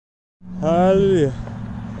Hallelujah.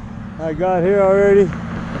 I got here already.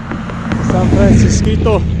 San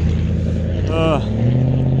Francisco.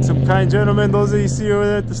 Some kind gentlemen, those that you see over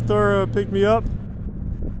there at the store, picked me up.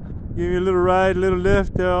 Give me a little ride, a little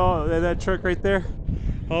lift. That truck right there.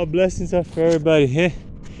 All blessings are for everybody. Hey,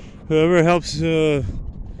 whoever helps, you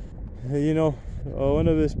know, one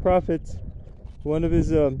of his prophets, one of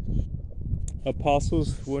his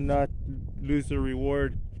apostles will not lose the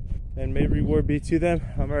reward, and may reward be to them.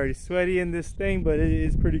 I'm already sweaty in this thing, but it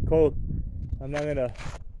is pretty cold. I'm not gonna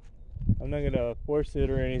force it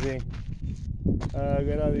or anything. I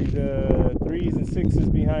got all these 3s and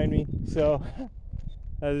 6s behind me, so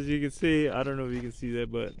as you can see, I don't know if you can see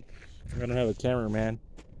that, but I don't have a camera, man.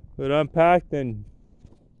 But I'm packed, and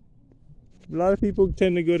a lot of people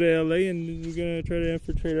tend to go to LA, and we're gonna try to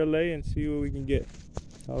infiltrate LA and see what we can get.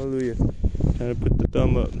 Hallelujah. Trying to put the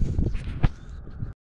thumb up.